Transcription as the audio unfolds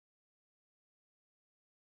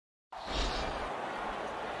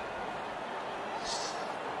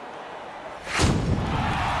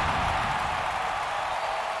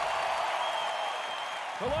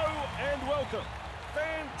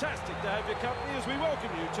Fantastic to have your company as we welcome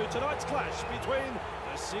you to tonight's clash between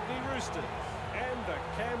the Sydney Roosters and the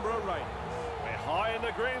Canberra Raiders. We're high in the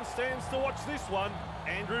grandstands to watch this one.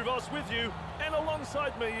 Andrew Voss with you, and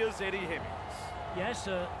alongside me is Eddie Hemmings. Yes,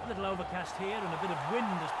 a little overcast here and a bit of wind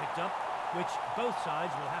has picked up, which both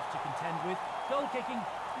sides will have to contend with. Goal kicking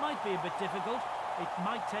might be a bit difficult. It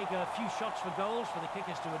might take a few shots for goals for the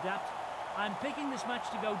kickers to adapt. I'm picking this match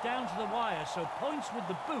to go down to the wire, so points with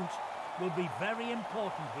the boot will be very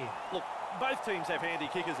important here. Look, both teams have handy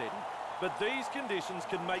kickers, Eddie, but these conditions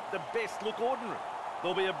can make the best look ordinary.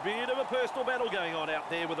 There'll be a bit of a personal battle going on out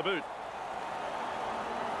there with the boot.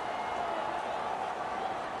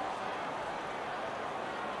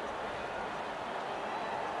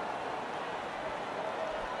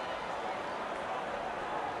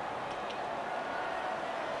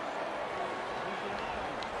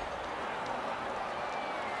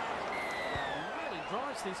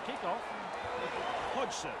 Drives this kick-off.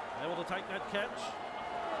 Hodgson able to take that catch.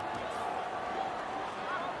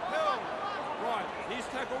 Held. Right, here's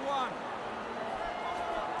tackle one.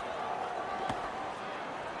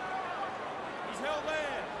 He's held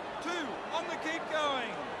there. Two, on the keep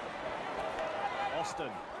going.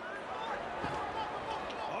 Austin.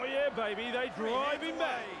 Oh yeah, baby, they drive him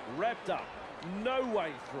back. Wrapped up, no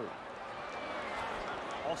way through.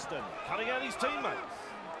 Austin cutting out his teammates.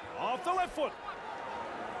 Off the left foot.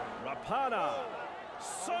 Rapana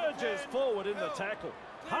surges forward in the tackle.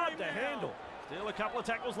 Hard to handle. Still a couple of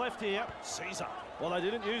tackles left here. Caesar. Well, they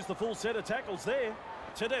didn't use the full set of tackles there.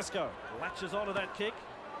 Tedesco latches onto that kick.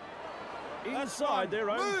 Inside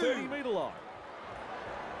their own 30-metre line.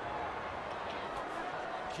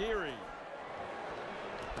 Keary.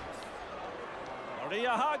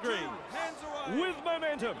 Oria Hargreaves with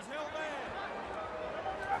momentum.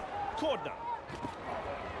 Cordner.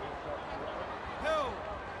 Held.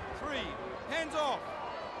 Three, hands off.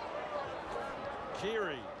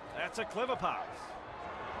 Keary, that's a clever pass.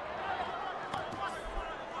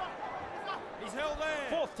 He's held there.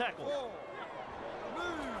 Fourth tackle. Four.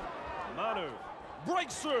 Move. Manu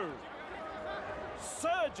breaks through.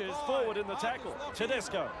 Surges forward in the tackle.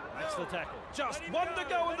 Tedesco makes the tackle. Just one to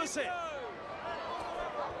go in the set.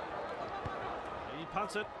 He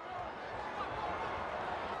punts it.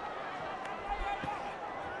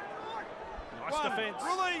 Nice defence.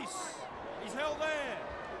 Release. He's held there.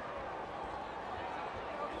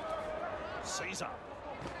 Caesar.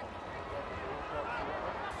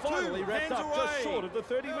 Finally wrapped up just short of the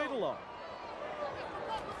 30-metre line.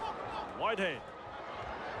 Whitehead.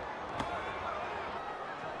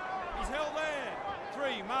 He's held there.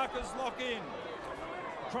 Three, markers lock in.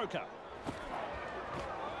 Croker.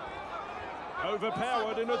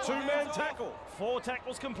 Overpowered in a two-man tackle. 4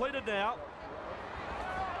 tackles completed now.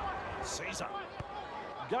 Caesar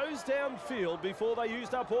goes downfield before they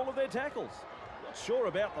used up all of their tackles. Not sure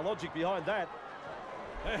about the logic behind that.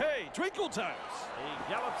 Hey, Twinkle Toes.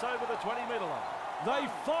 He gallops over the 20-metre line. They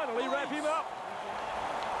finally wrap him up.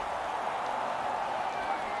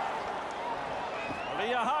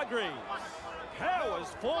 Oria Hargreaves powers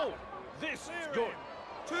forward. This is good.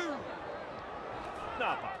 Two.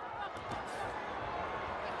 Napa.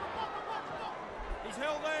 He's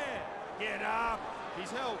held there. Get up.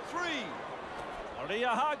 He's held. Three. Oria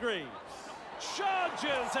Hargreaves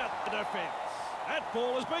charges at the defence. That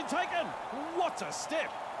ball has been taken. What a step.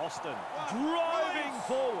 Austin driving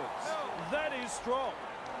forwards. That is strong.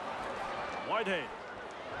 Whitehead.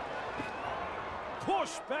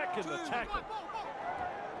 Push back in the tackle.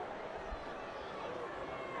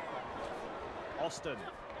 Austin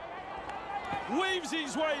weaves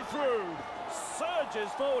his way through.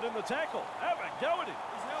 Surges forward in the tackle. Have a go at him.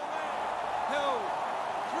 He's held there. Held.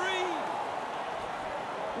 Three.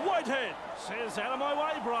 Whitehead says, out of my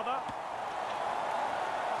way, brother.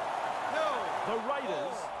 Held. The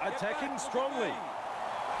Raiders attacking strongly.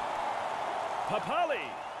 Papali,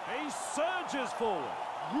 he surges forward.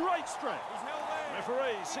 Great strength. He's held there.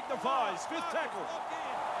 Referee signifies 5th tackle.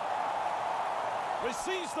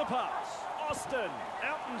 Receives the pass. Austin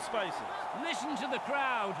out in spaces. Listen to the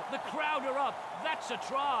crowd. The crowd are up. That's a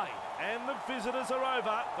try. And the visitors are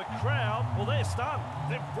over. The crowd, well, they're stunned.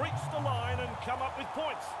 They've breached the line and come up with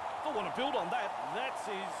points. They'll want to build on that. That's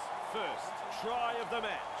his first try of the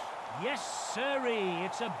match. Yes, sirree.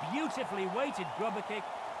 It's a beautifully weighted grubber kick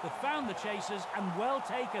that found the chasers and well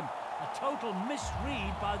taken. A total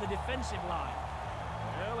misread by the defensive line.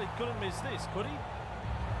 Well, he couldn't miss this, could he?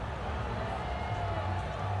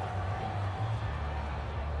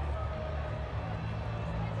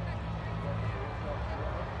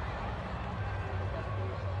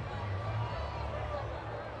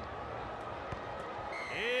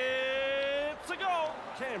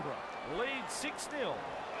 Canberra lead 6-0.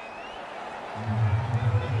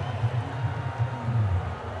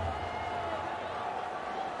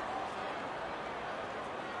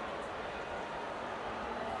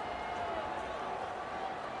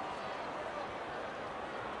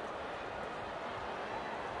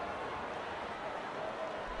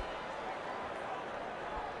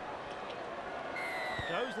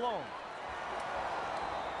 Goes long.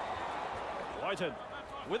 Whiten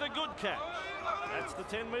with a good catch. That's the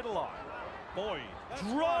 10-metre line. Boyd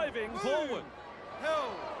driving forward.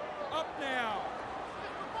 Held. Up now.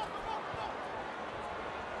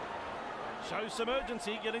 Shows some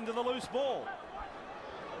urgency getting to the loose ball.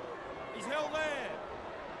 He's held there.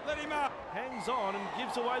 Let him up. Hangs on and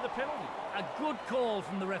gives away the penalty. A good call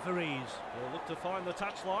from the referees. They'll look to find the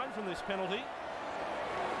touchline from this penalty.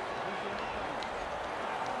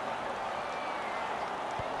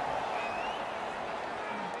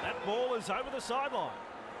 That ball is over the sideline.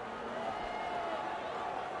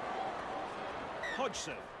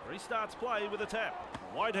 Hodgson restarts play with a tap.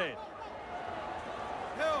 Whitehead.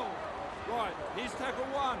 Held. Right, here's tackle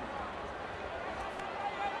one.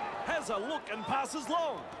 Has a look and passes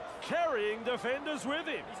long. Carrying defenders with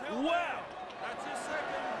him. Wow. There. That's his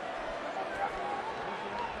second.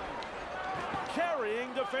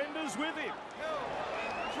 Carrying defenders with him. Held.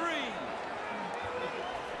 Three.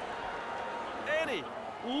 Eddie,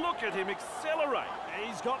 look at him accelerate.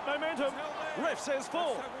 He's got momentum. Ref says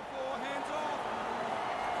four. Tackle four, hands off.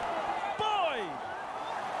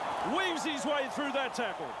 Boyd weaves his way through that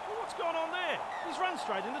tackle. Well, what's going on there? He's run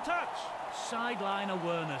straight into touch. Sideline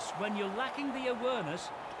awareness. When you're lacking the awareness,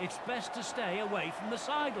 it's best to stay away from the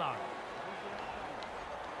sideline.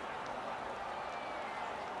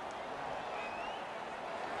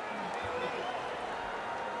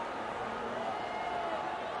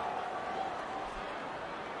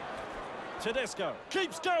 Tedesco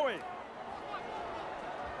keeps going.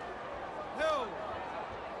 Held.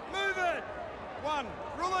 Move it. One.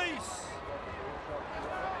 Release.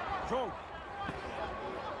 Drunk.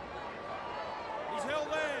 He's held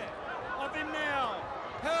there. Of him now.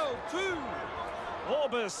 Held. Two.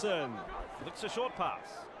 Orbison flicks a short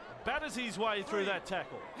pass. Batters his way through that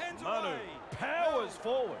tackle. Hands Manu away. powers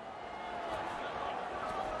forward.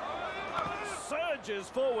 Surges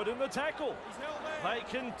forward in the tackle. He's held there.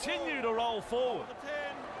 They continue to roll forward. The 10.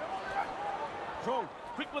 Drunk,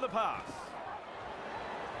 quick with a pass.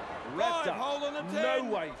 Right, Wrapped up, hold on the 10.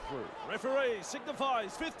 no way through. Referee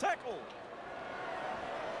signifies fifth tackle.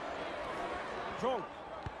 Drunk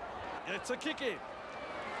gets a kick in.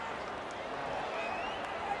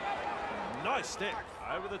 Nice step.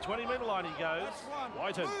 Over the 20-metre line he goes. That's one.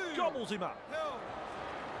 Whiten Move. gobbles him up. Held.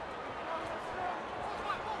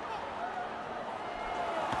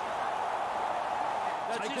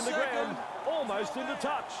 That's Taken his the second. ground, almost into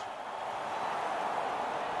touch.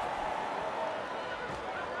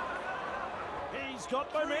 He's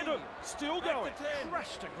got momentum, still Back going. to 10.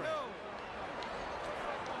 Crashed to ground. Held.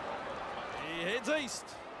 He heads east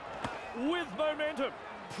with momentum,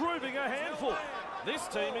 proving a handful. This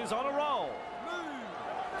team is on a roll.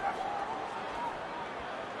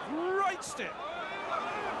 Move. Great step.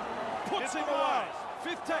 Puts him away.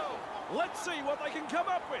 Fifth tackle. Let's see what they can come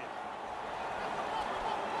up with.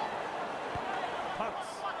 Punts.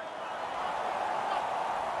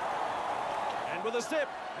 And with a step,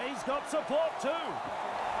 he's got support too.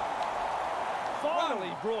 Finally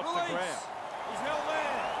One. brought to Release. ground. He's held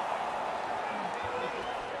there.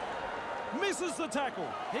 Misses the tackle.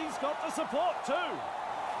 He's got the support too.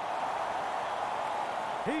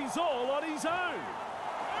 He's all on his own.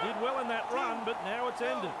 Did well in that run, but now it's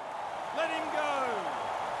ended. Let him go.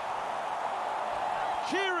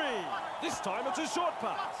 Keary. This time it's a short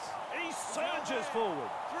pass. He surges forward.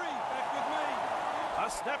 Three. Back with me. A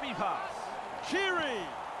snappy pass. Keary.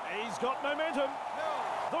 He's got momentum.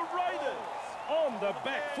 Held. The Raiders on the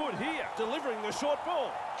back foot here, delivering the short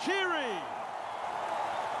ball. Keary.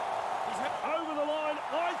 Over the line,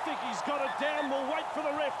 I think he's got it down. We'll wait for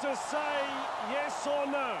the ref to say yes or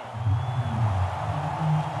no.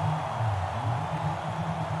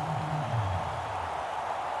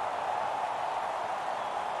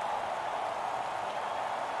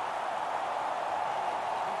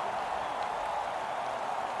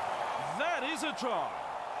 That is a try.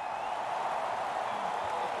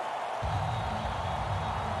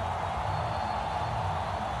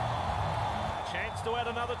 Chance to add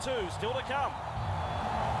another two, still to come.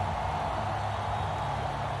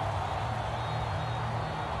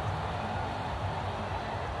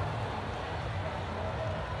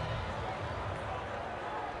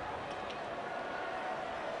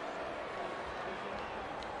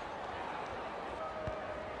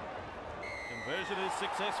 Conversion is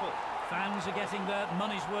successful. Fans are getting their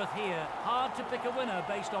money's worth here. Hard to pick a winner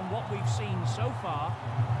based on what we've seen so far.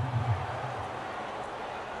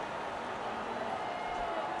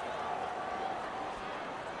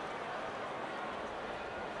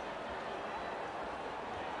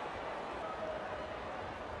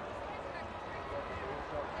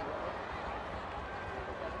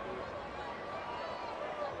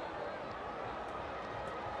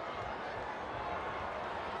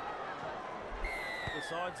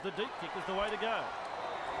 Decides the deep kick is the way to go.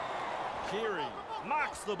 Keary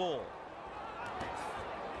marks the ball.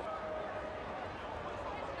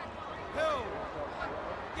 Hill!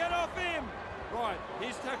 Get off him! Right,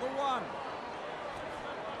 here's tackle one.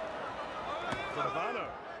 Savano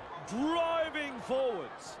driving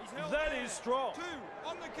forwards. He's held That there. is strong. 2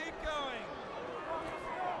 on the keep going.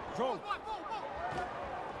 Strong.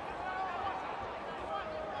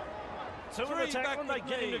 2 in the 3 tackle back and they with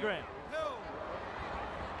get him me. to ground. Hill!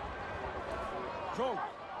 Strong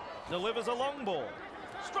delivers a long ball.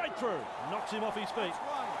 Straight through. Knocks him off his feet.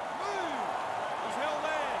 One. Move! He's held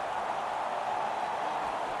there.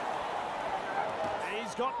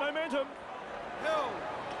 He's got momentum. Hill!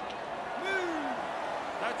 Move!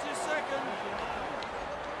 That's his second.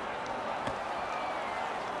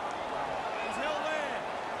 He's held there.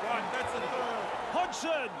 Right, that's a third.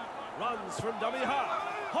 Hodgson runs from dummy half.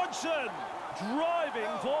 Hodgson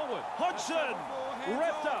driving forward. Hodgson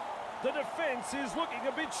wrapped up. The defence is looking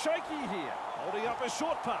a bit shaky here. Holding up a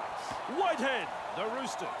short pass. Whitehead, the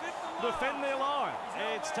Roosters, defend their line.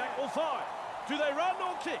 It's tackle 5. Do they run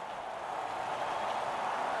or kick?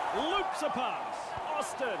 Loops a pass.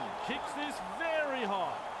 Austin kicks this very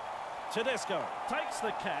high. Tedesco takes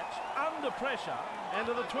the catch under pressure, and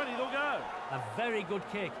to the 20 they'll go. A very good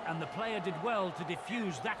kick, and the player did well to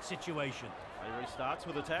defuse that situation. He restarts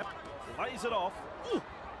with a tap, lays it off. Ooh,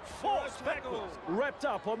 forced backwards, wrapped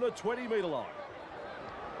up on the 20-metre line.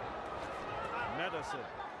 Madison.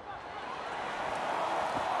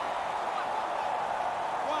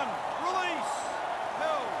 1. Release!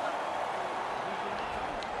 Hill!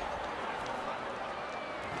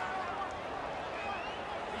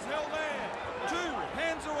 He's held there. 2.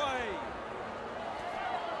 Hands away.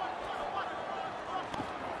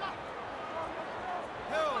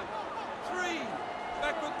 Hill! 3.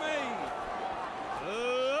 Back with me.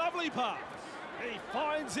 Lovely pass. He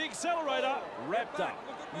finds the accelerator. Wrapped up.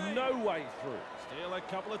 No way through. Still a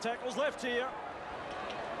couple of tackles left here.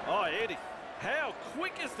 Oh, Eddie. How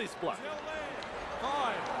quick is this bloke? He's held there.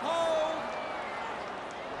 5. Hold!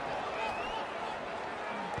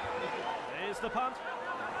 There's the punt.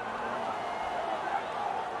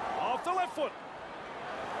 Off the left foot.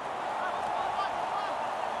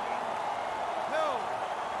 Hill!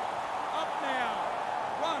 Up now.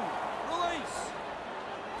 1. Release!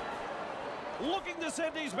 Looking to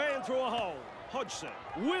send his man through a hole. Hodgson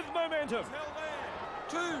with momentum. He's held there.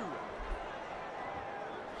 2.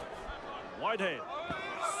 Whitehead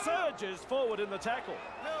surges forward in the tackle.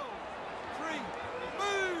 Hill! 3.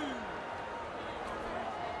 Move!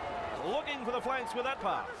 Looking for the flanks with that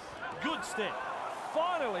pass. Good step.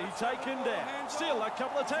 Finally taken down. Still a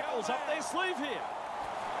couple of tackles up their sleeve here.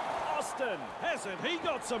 Austin, hasn't he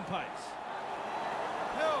got some pace?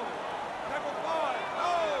 Hill! Tackle 5.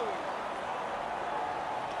 Oh!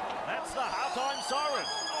 That's the halftime siren.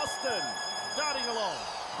 Austin darting along.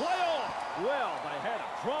 Play on. Well, they had a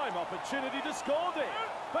prime opportunity to score there,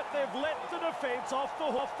 but they've let the defence off the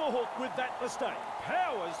hook with that mistake.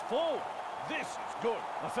 Powers forward. This is good.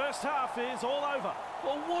 The first half is all over.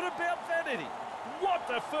 Well, what about that, Eddie? What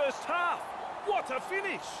a first half. What a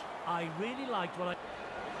finish. I really liked what I...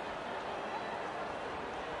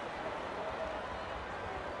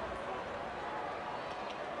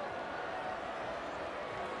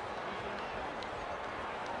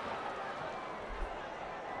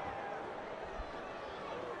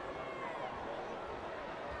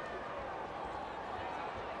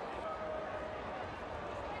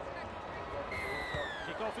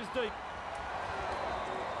 Kickoff is deep.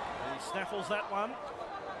 He snaffles that one.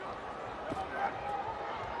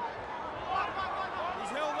 He's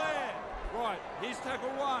held there. Right, here's tackle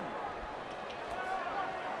 1.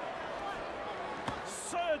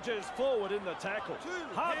 Surges forward in the tackle. 2.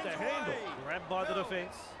 Hard to Hands handle. away. Grabbed by the Hill.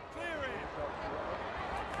 defence. Clear him.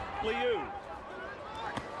 Liu.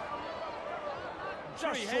 3.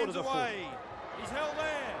 Just short Hands of the foot. away. He's held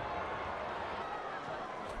there.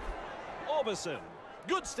 Orbison.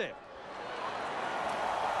 Good step.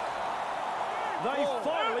 They Ball.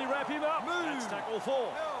 finally wrap him up. Move. That's tackle 4.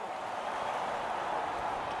 Hill.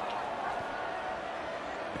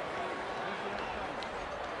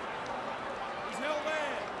 He's held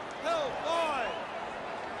there. Hill, 5.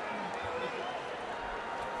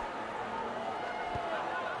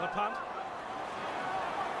 punt.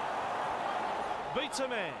 Beats a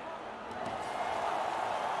man.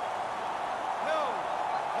 Held.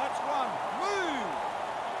 That's one. Move.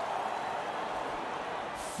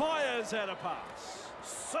 Fires out a pass.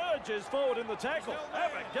 Surges forward in the tackle.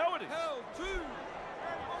 Have a go at him. Held. Two.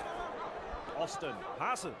 Austin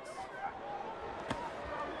passes.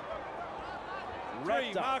 Three.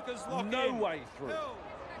 Wrapped up. Markers lock No in. way through. Held.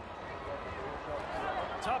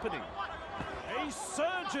 Tuppeny. He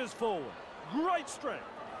surges forward. Great strength.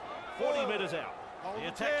 40 metres out. The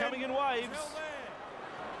attack coming in waves. Held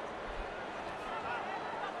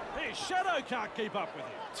there. His shadow can't keep up with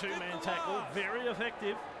him. Two-man tackle, very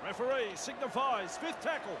effective. Referee signifies fifth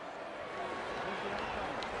tackle.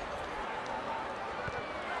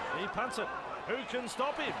 He punts it. Who can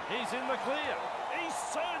stop him? He's in the clear. He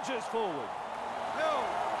surges forward. Held.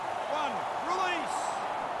 One. Release.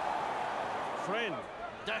 Friend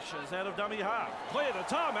dashes out of dummy half. Clear to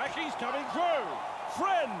tarmac. He's coming through.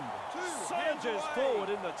 Friend surges forward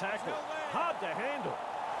in the tackle. Hard to handle.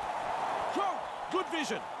 Good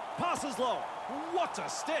vision. Passes long. What a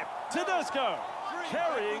step. Tedesco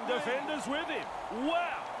carrying defenders with him.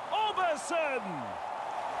 Wow. Oberson.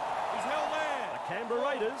 He's held there. The Canberra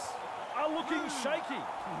Raiders are looking shaky.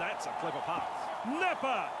 That's a clever pass.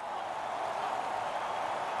 Napper.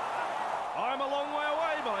 I'm a long way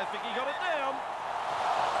away, but I think he got it down.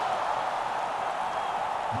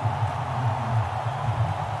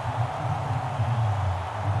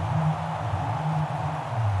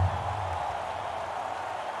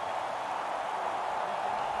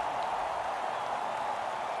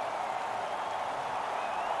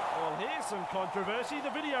 Well, here's some controversy. The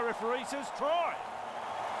video referee says try.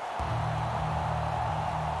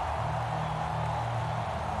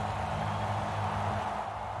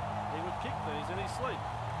 He would kick these in his sleep.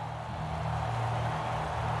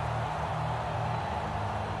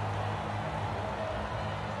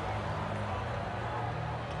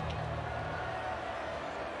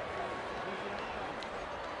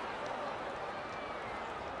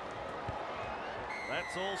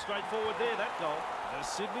 That's all straightforward there, that goal. The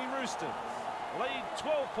Sydney Roosters lead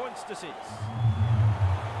 12 points to 6.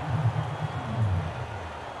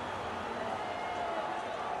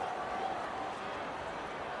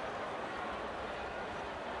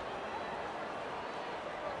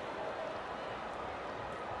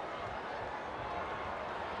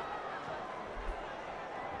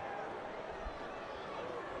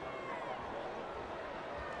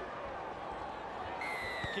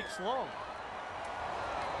 Kicks long.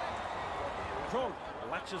 Kronk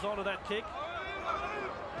latches onto that kick.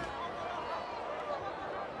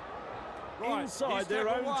 Right, Inside their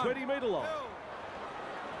own 20-metre line.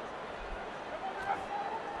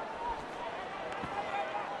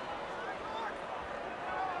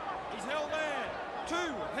 He's held there.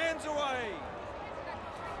 Two. Hands away.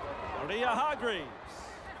 Maria Hargreaves.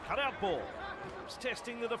 Cut out ball. He's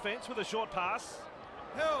testing the defence with a short pass.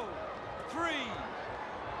 Held. Three.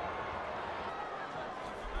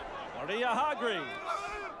 Maria Hargreaves.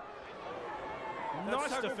 Nice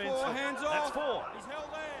That's defence. four. Hands That's off. 4. He's held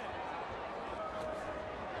there.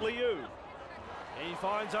 Liu. He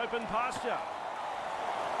finds open pasture.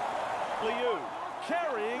 Liu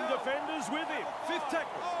carrying defenders with him. Fifth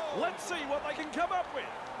tackle. Let's see what they can come up with.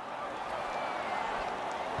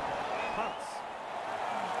 Punts.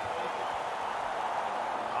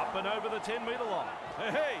 Up and over the 10-metre line.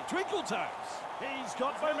 Hey, Twinkle Toes. He's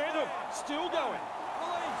got momentum. Still going.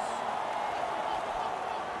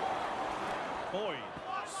 Boyd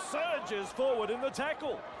surges forward in the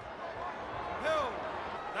tackle. Held.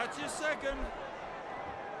 That's your second.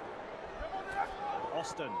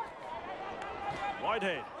 Austin.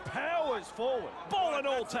 Whitehead powers forward. Ball and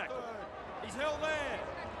all tackle. He's held there.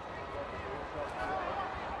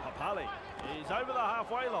 Papali is over the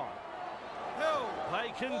halfway line. Held.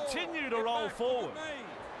 They continue to Get roll back, forward. look at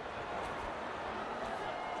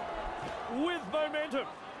me. With momentum,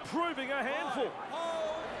 proving a handful.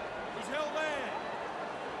 Hold. He's held there.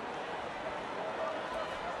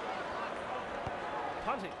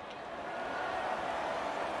 Punting.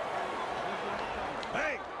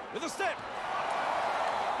 Bang! With a step.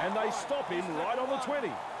 And they stop him right on the 20.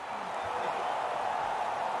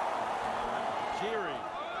 Keary.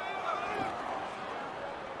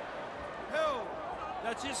 Held.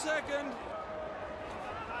 That's your second.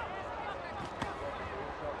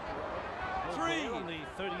 Three. On the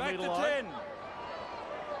Back 30-metre to line. 10.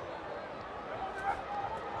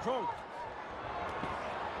 Kronk.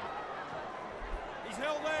 He's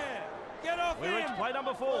held there. Get off We him. reach play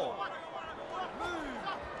number 4. Move.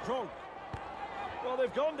 Kronk. Well,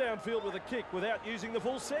 they've gone downfield with a kick without using the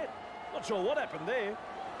full set. Not sure what happened there.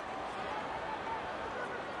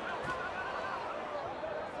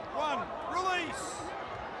 1, release.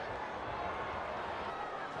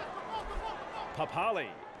 Papali.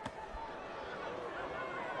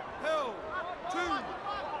 Held. 2.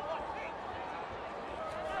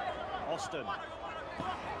 Austin.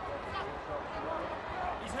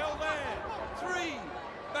 He's held there. 3.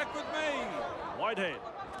 Back with me. Whitehead.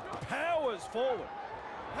 Powers forward.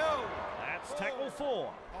 Held. That's tackle 4.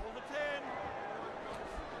 Hold the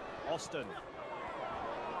 10. Austin.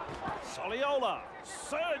 Soliola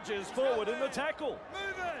surges forward in the tackle.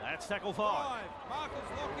 Move it. That's tackle 5. 5. Markers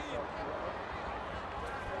lock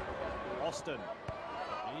in. Austin.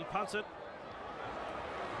 He punts it.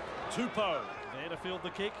 Tupou there to field the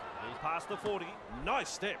kick. He's past the 40. Nice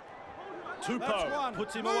step. That's Tupou 1.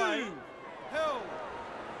 puts him Move. away. Held.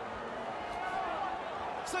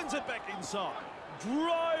 Sends it back inside.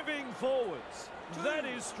 Driving forwards. 2. That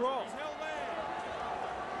is strong. He's held there.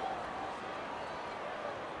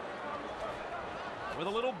 With a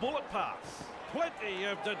little bullet pass. Plenty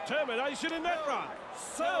of determination in that run.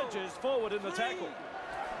 Surges forward in the 3. tackle.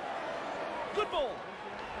 Good ball.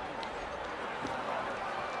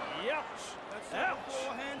 Ouch. That's tackle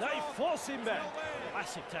 4, Ouch. hands They off. force him He's back. held there.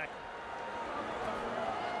 Classic tackle.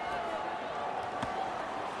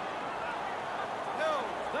 Held.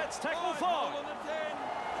 That's tackle 5. Hold on the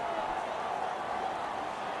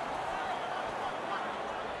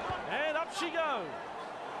 10. And up she goes.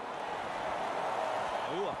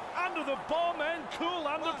 Ooh, under the bomb and cool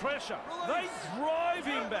under 1. pressure. Release. They drive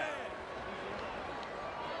him Held back. there.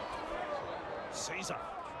 Caesar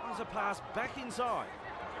tries a pass back inside.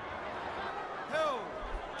 Held.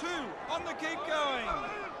 2. On the keep going.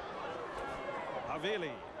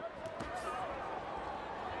 Havili.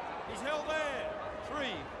 He's held there. 3.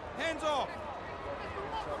 Hands off.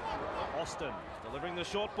 Austin delivering the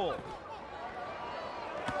short ball.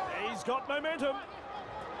 He's got momentum.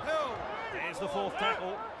 Held. There's the 4th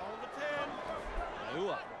tackle. Hold the 10.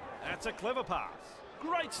 Ooh, that's a clever pass.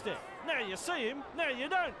 Great step. Now you see him, now you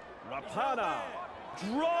don't. Rapana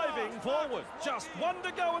driving forward. Just 1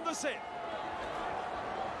 to go in the set.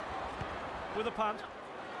 With a punt.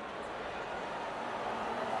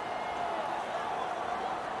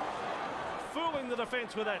 Fooling the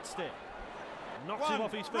defence with that step. Knocks 1. him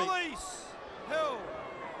off his feet. Release. Held.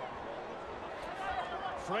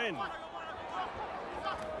 Friend.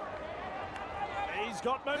 He's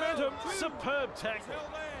got momentum. Held. 2. Superb He's tackle.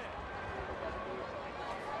 held there.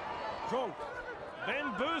 Tronk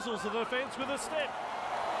bamboozles the defence with a step.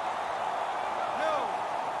 Held.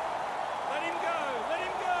 Let him go. Let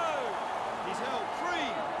him go. He's held.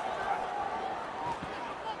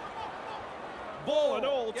 3. Ball and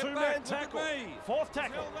all, Get two-man back, look at tackle. me. 4th He's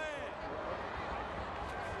tackle. held there.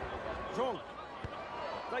 Tronk.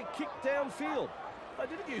 They kicked downfield. They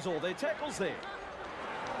didn't use all their tackles there.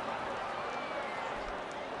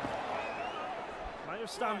 May have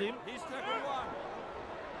stunned him. He's tackle 1.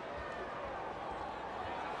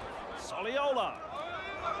 Soliola.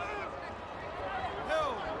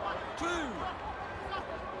 Held. 2.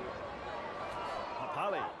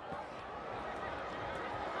 Papali.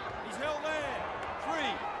 He's held there.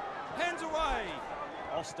 3. Hands away.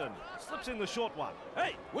 Austin slips in the short one.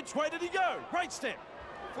 Hey, which way did he go? Great step.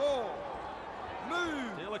 4.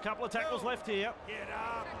 Move. Still a couple of tackles left here. Get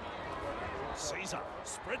up. Caesar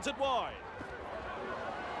spreads it wide.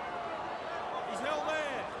 He's held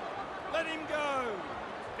there. Let him go.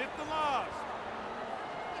 5th and last.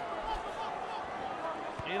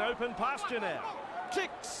 In open pasture now.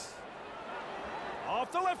 Kicks.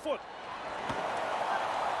 Off the left foot.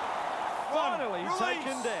 Finally Release.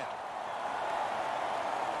 taken down.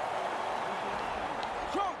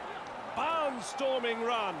 Chonk. Barnstorming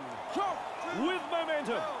run. Chonk with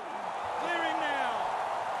momentum. Clearing now.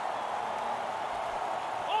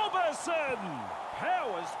 Oberson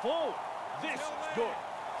powers forward. This is good.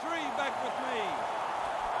 3 back with me.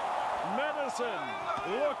 Madison,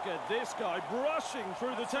 look at this guy brushing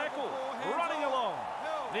through the tackle, running along.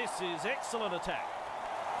 This is excellent attack.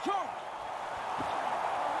 Chonk.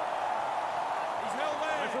 He's held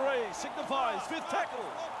there. Referee signifies 5th tackle.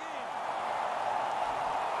 Lock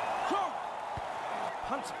Chonk.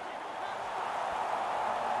 Punts.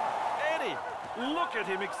 Eddie, look at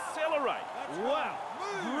him accelerate. Wow,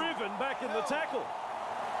 driven back in the tackle.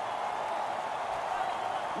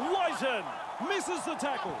 Whiten misses the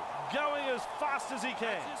tackle, going as fast as he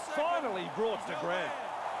can. Finally brought to ground.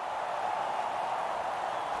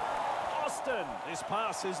 Austin, this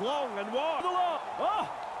pass is long and wide. Oh,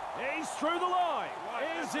 he's through the line.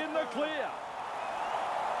 He's in the clear.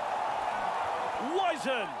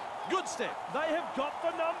 Whiten, good step. They have got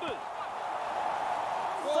the numbers.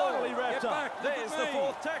 Finally wrapped Get up. back, look There's at the me.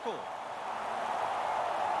 4th tackle.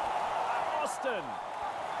 Austin.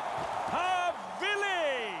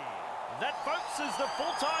 Havili. That, folks, is the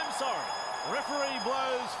full-time siren. Referee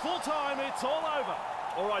blows full-time, it's all over.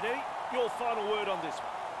 All right, Eddie, your final word on this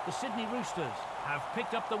one. The Sydney Roosters have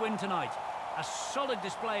picked up the win tonight. A solid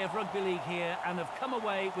display of rugby league here and have come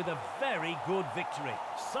away with a very good victory.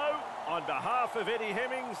 So, on behalf of Eddie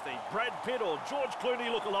Hemmings, the Brad Pitt or George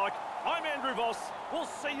Clooney lookalike, I'm Andrew Voss. We'll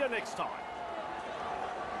see you next time.